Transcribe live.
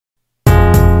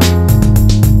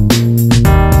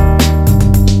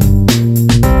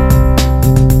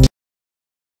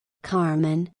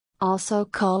also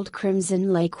called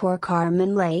crimson lake or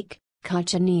carmin lake,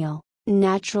 cochineal,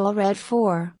 natural red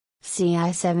 4,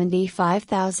 CI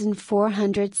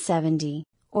 75470,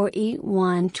 or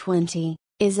E120,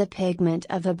 is a pigment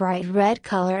of a bright red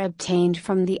color obtained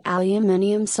from the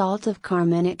aluminium salt of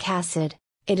carminic acid.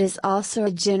 It is also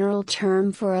a general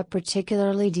term for a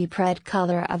particularly deep red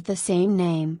color of the same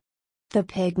name. The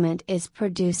pigment is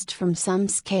produced from some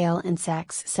scale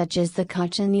insects such as the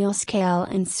cochineal scale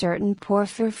and certain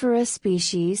Porphyrophora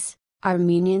species,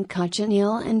 Armenian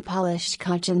cochineal and polished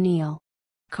cochineal.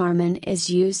 Carmin is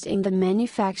used in the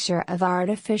manufacture of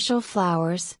artificial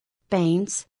flowers,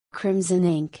 paints, crimson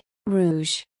ink,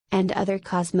 rouge, and other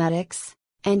cosmetics,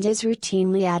 and is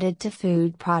routinely added to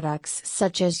food products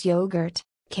such as yogurt,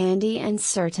 candy and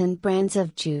certain brands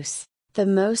of juice, the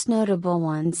most notable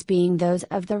ones being those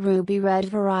of the ruby red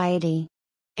variety.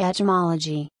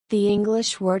 Etymology: the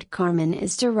English word carmin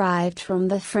is derived from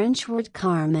the French word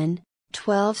carmin,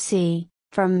 12c,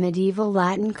 from medieval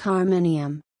Latin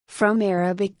carminium, from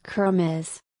Arabic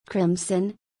qirmiz,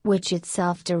 crimson, which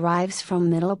itself derives from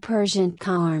Middle Persian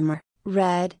carmir,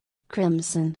 red,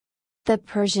 crimson. The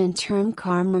Persian term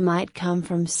carmir might come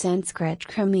from Sanskrit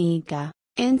krimiga,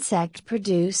 insect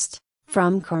produced,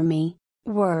 from krmi,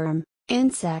 worm,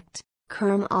 insect.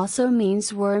 Kirm also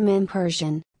means worm in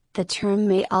Persian. The term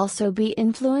may also be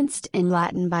influenced in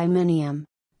Latin by minium,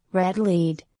 red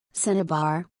lead,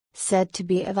 cinnabar, said to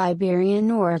be of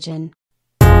Iberian origin.